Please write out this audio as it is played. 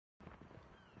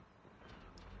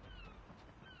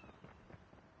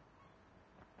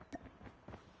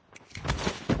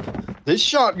This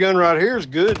shotgun right here is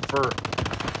good for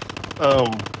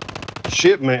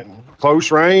shipment,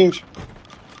 close range.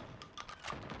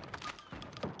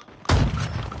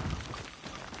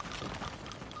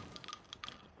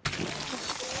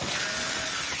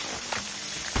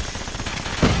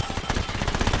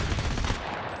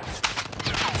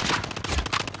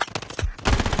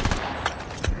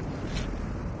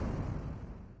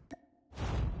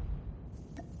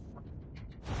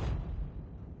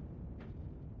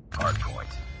 Hardpoint.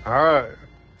 All right,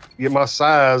 get my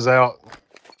size out.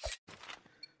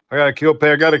 I got a kill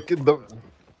pay. I got a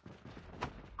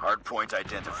Hardpoint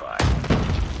identified.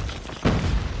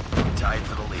 Tied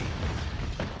for the lead.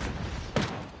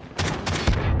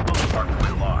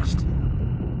 Hardpoint lost.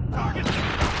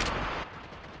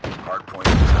 Hardpoint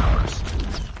is ours.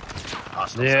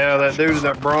 Hostiles yeah, that dude in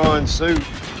that bronze suit.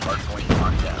 Hardpoint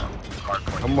locked down.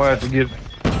 Hardpoint. I'm gonna have to get.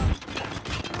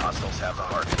 Hostiles have the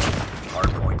hardpoint.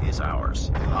 Hardpoint is ours.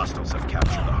 Hostiles have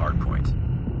captured the hardpoint.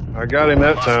 I got him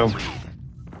that time.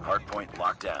 Hardpoint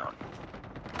locked down.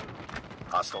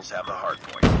 Hostiles have the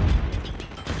hardpoint.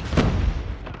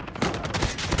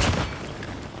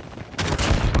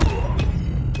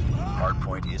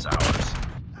 Hardpoint is ours.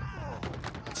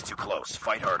 It's too close.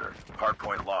 Fight harder.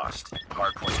 Hardpoint lost.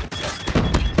 Hardpoint contested.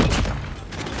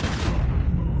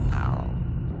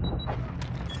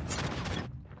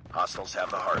 Hostiles have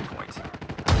the hardpoint.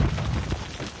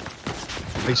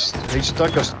 He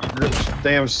stuck a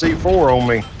damn C4 on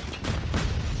me.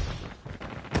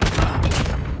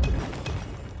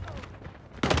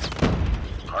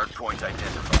 Hardpoint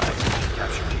identified.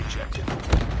 Capture the objective.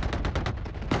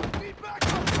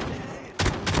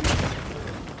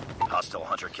 Hostile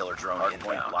hunter-killer drone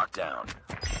hardpoint locked down.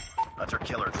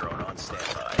 Hunter-killer drone on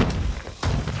standby.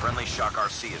 Friendly Shock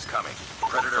RC is coming.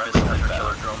 Predator missile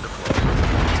hunter-killer drone deployed.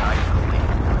 Tied for the lead.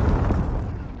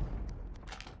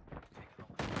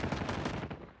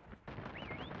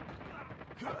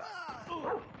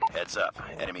 Heads up.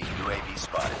 Enemy UAV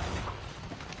spotted.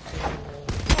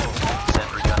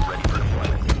 Sentry gun ready for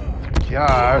deployment.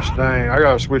 Gosh dang, I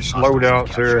gotta switch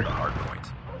loadouts here.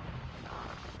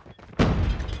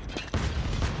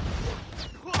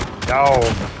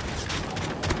 Dog.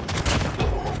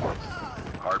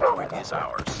 Hardpoint is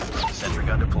ours. Sentry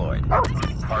gun deployed.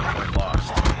 Hardpoint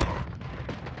lost.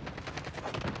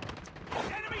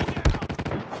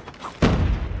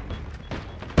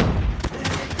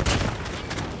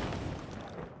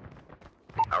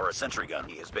 Our sentry gun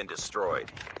has been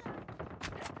destroyed.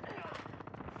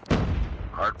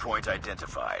 Hardpoint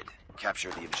identified.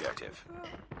 Capture the objective.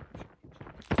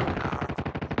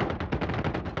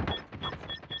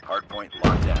 Hardpoint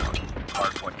locked down.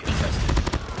 Hardpoint contested.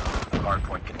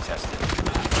 Hardpoint contested.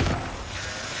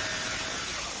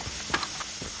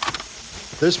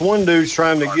 This one dude's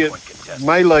trying to get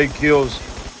melee kills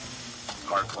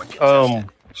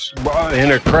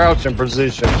in a crouching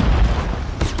position.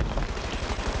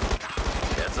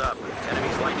 Heads up.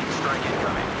 Enemy's lightning strike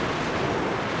incoming.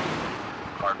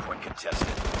 Hardpoint contested.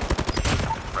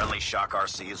 Friendly Shock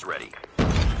RC is ready.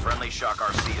 Friendly Shock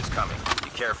RC is coming. Be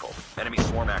careful. Enemy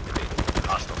swarm activated.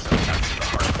 Hostiles have captured the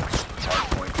hardpoint.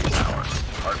 Hardpoint is ours.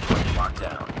 Hardpoint locked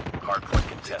down. Hardpoint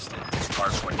contested.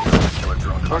 Hardpoint killer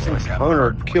drone. Fucking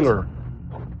hunter killer.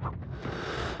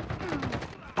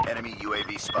 Enemy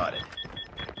UAV spotted.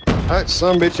 That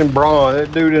sumbitch in bronze.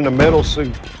 That dude in a metal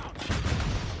suit.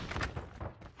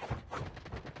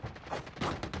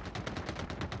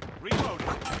 Reloading.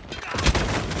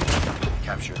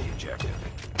 Capture the objective.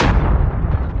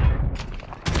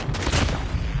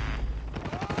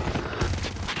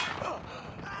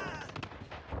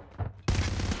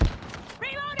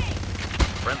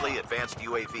 Friendly advanced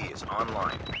UAV is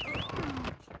online.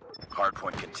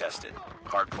 Hardpoint contested.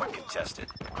 Hardpoint contested.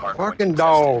 Hardpoint Fucking contested.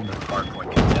 dog.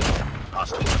 Hardpoint contested.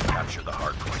 Hostiles have captured the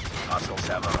hardpoint. Hostiles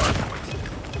have the hardpoint.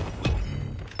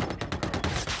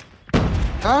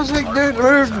 How's it good,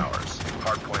 Hardpoint is dude? ours.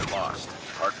 Hardpoint lost.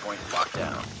 Hardpoint locked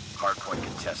down. Hardpoint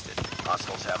contested.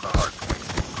 Hostiles have the hardpoint.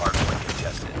 Hardpoint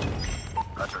contested.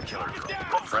 Hunter-killer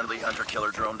drone. Friendly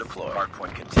hunter-killer drone deployed.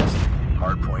 Hardpoint contested.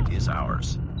 Hardpoint is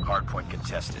ours. Hardpoint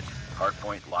contested.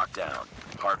 Hardpoint locked down.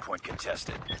 Hardpoint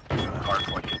contested.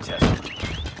 Hardpoint contested.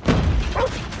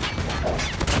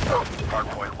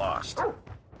 Hardpoint lost.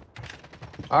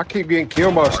 I keep getting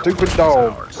killed by a stupid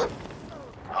dog. Ours.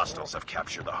 Hostiles have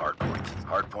captured the hardpoint.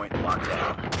 Hardpoint locked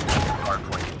down.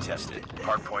 Hardpoint contested.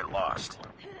 Hardpoint lost.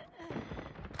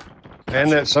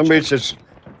 And that some bitch is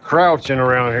crouching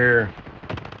around here.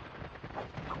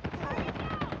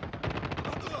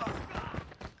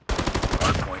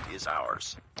 Hardpoint is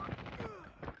ours.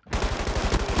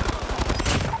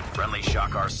 Friendly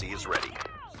Shock RC is ready.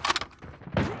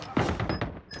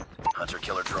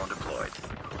 Hunter-killer drone deployed.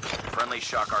 Friendly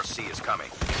shock RC is coming.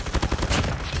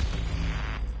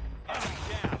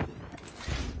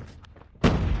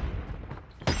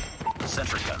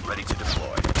 Sentry gun ready to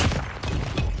deploy.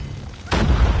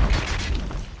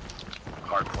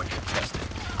 Hardpoint contested.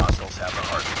 Hostiles have the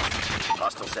hardpoint.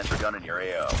 Hostile sentry gun in your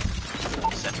AO.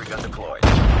 Sentry gun deployed.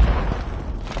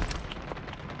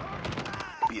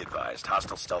 Be advised,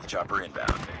 hostile stealth chopper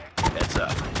inbound. Heads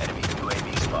up, enemy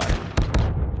UAV spotted.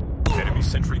 Enemy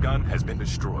sentry gun has been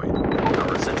destroyed.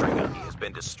 Our sentry gun has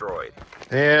been destroyed.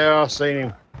 Yeah, I seen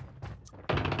him.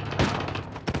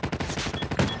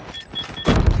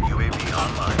 UAV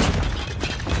online.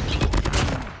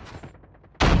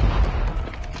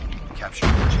 Capture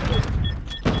the objective.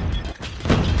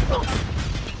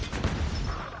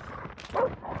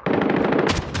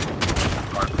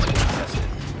 Hardpoint contested.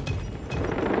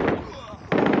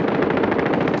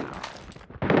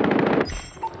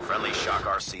 Friendly shock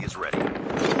RC is ready.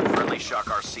 Friendly shock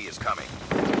RC is coming.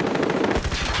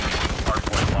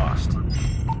 Hardpoint lost.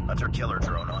 Hunter-killer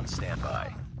drone on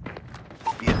standby.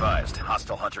 Be advised,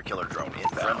 hostile hunter-killer drone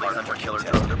inbound. Friendly hunter-killer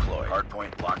drone deployed.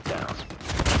 Hardpoint locked down.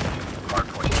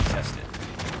 Hardpoint contested.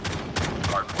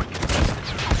 Hardpoint contested.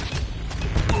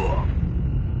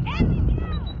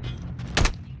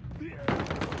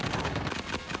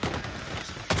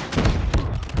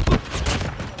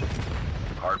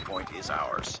 Hardpoint is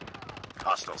ours.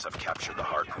 Hostiles have captured the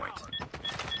hardpoint.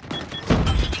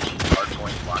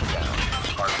 Hardpoint locked down.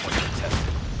 Hardpoint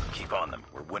contested. Keep on them.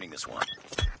 We're winning this one.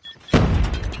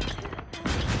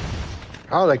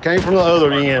 Oh, they came from the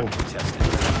other end. Contested.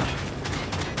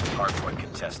 Hardpoint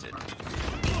contested.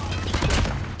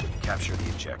 Capture the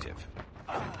objective.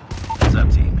 Heads up,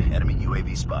 team. Enemy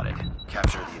UAV spotted.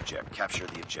 Capture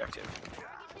the objective.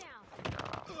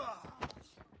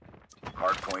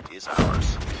 Hardpoint is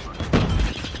ours.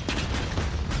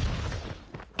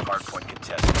 Hardpoint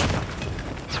contested.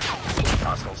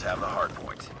 Hostiles have the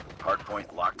hardpoint.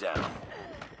 Hardpoint locked down.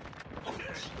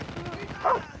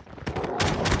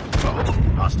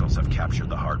 Hostiles have captured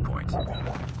the hardpoint.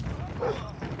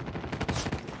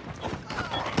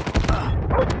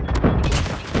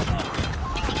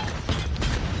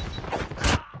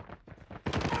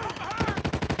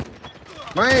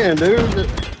 Man, dude,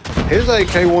 his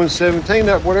AK-117,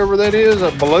 that whatever that is,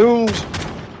 that balloons.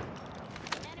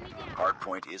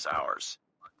 Hardpoint is ours.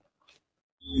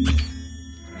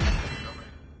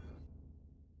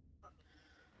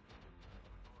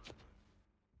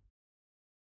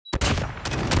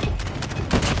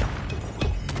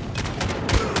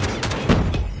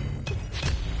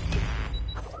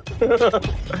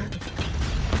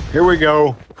 Here we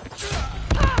go.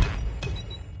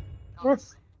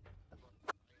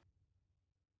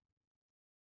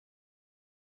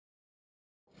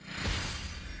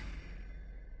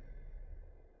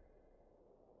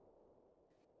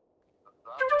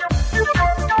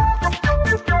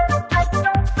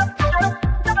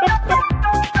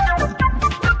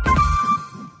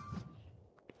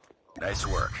 Nice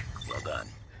work. Well done.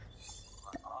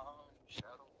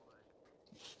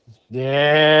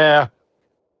 Yeah.